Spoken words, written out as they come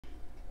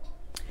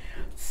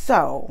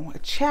So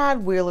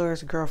Chad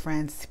Wheeler's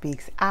girlfriend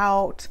speaks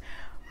out,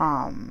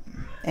 and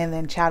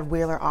then Chad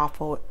Wheeler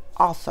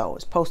also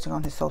is posting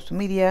on his social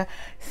media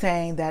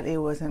saying that it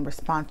was in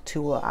response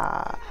to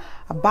a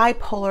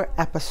bipolar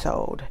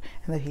episode,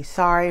 and that he's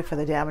sorry for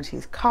the damage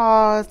he's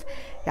caused,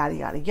 yada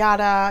yada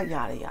yada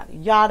yada yada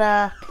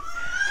yada.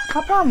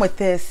 My problem with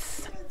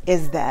this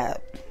is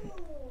that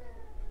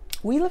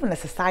we live in a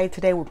society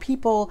today where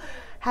people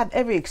have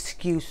every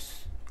excuse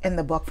in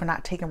the book for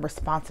not taking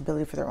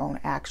responsibility for their own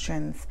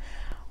actions.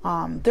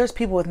 There's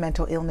people with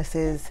mental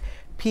illnesses,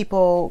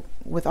 people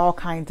with all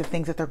kinds of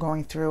things that they're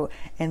going through,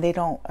 and they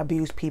don't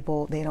abuse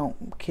people, they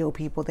don't kill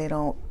people, they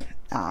don't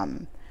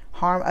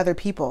harm other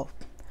people.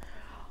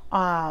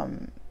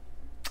 And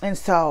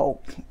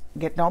so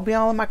don't be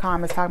all in my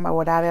comments talking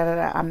about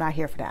I'm not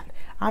here for that.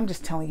 I'm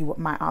just telling you what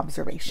my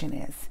observation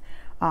is,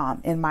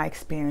 in my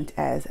experience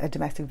as a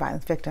domestic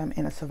violence victim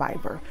and a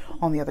survivor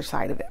on the other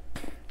side of it.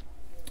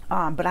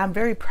 But I'm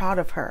very proud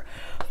of her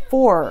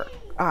for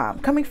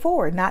coming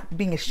forward, not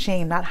being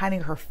ashamed, not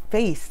hiding her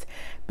face,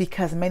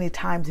 because many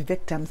times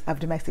victims of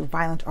domestic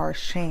violence are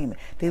ashamed.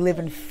 They live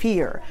in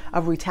fear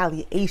of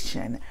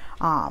retaliation,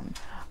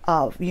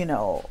 of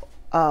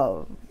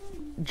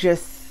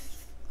just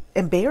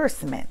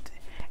embarrassment.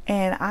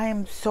 And I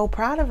am so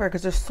proud of her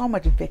because there's so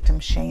much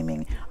victim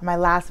shaming. On my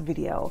last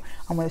video,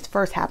 when this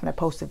first happened, I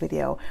posted a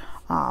video.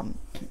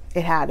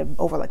 It had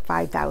over like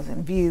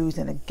 5,000 views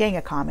and a gang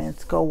of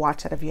comments. Go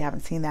watch that if you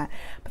haven't seen that.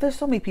 But there's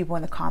so many people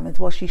in the comments.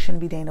 Well, she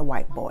shouldn't be dating a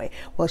white boy.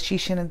 Well, she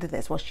shouldn't do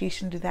this. Well, she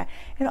shouldn't do that.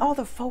 And all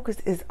the focus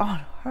is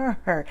on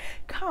her.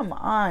 Come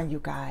on,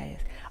 you guys.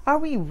 Are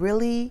we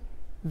really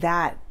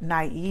that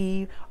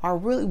naive? Are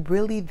we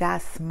really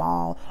that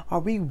small?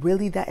 Are we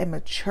really that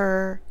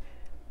immature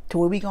to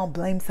where we gonna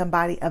blame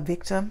somebody, a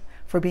victim,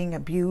 for being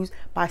abused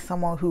by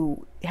someone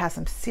who has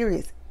some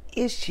serious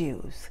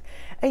issues?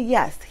 And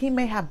yes, he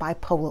may have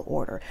bipolar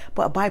order,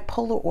 but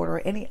bipolar order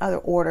or any other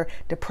order,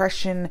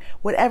 depression,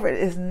 whatever, it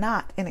is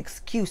not an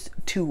excuse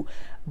to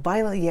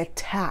violently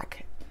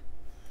attack,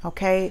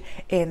 okay,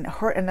 and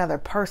hurt another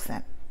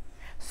person.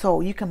 So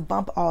you can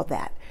bump all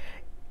that.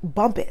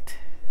 Bump it.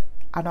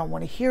 I don't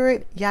want to hear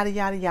it, yada,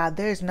 yada, yada.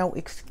 There's no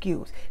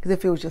excuse. Because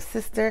if it was your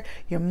sister,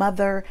 your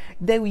mother,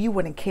 you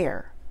wouldn't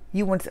care.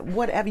 You wouldn't,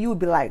 whatever, you would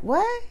be like,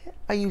 what?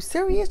 Are you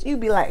serious?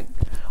 You'd be like,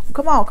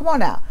 come on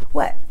now.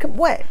 What?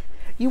 What?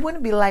 You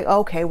wouldn't be like,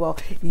 okay, well,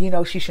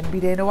 she shouldn't be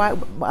dating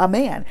a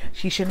man.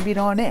 She shouldn't be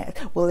doing this.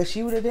 Well, if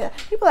she would have did,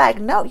 you'd be like,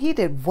 no, he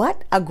did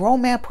what? A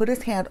grown man put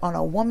his hand on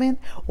a woman?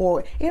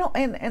 Or,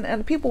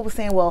 and people were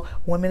saying, well,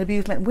 women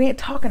abuse men. We ain't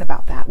talking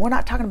about that. We're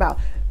not talking about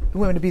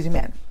women abusing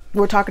men.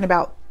 We're talking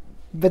about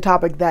the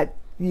topic that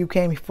you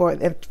came for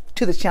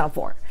to this channel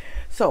for.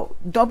 So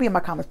don't be in my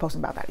comments posting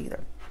about that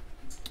either.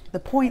 The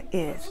point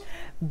is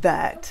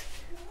that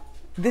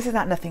this is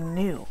not nothing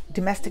new.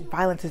 Domestic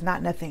violence is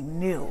not nothing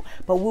new.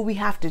 But what we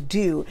have to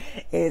do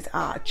is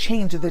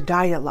change the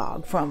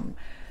dialogue from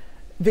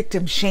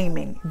victim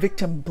shaming,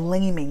 victim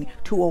blaming,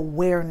 to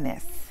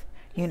awareness,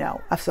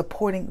 of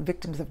supporting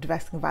victims of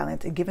domestic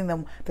violence and giving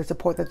them the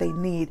support that they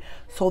need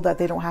so that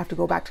they don't have to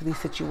go back to these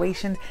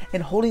situations,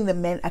 and holding the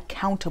men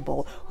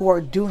accountable who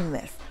are doing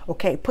this.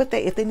 Okay,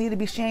 if they need to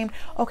be shamed,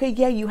 okay,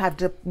 yeah, you have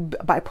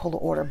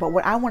bipolar order. But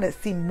what I want to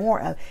see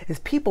more of is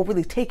people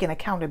really taking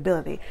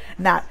accountability,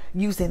 not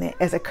using it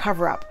as a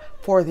cover-up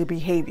for their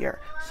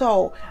behavior.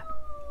 So,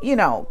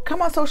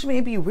 come on social media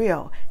and be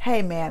real.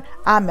 Hey man,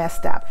 I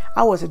messed up.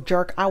 I was a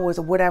jerk. I was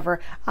a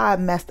whatever. I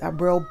messed up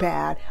real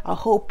bad. I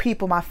hope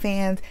people, my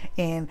fans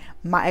and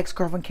my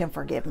ex-girlfriend can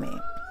forgive me.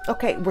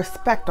 Okay,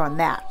 respect on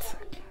that.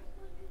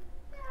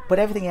 But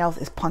everything else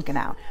is punking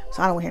out.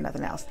 So I don't want to hear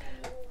nothing else.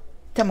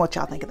 Tell me what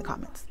y'all think in the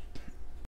comments.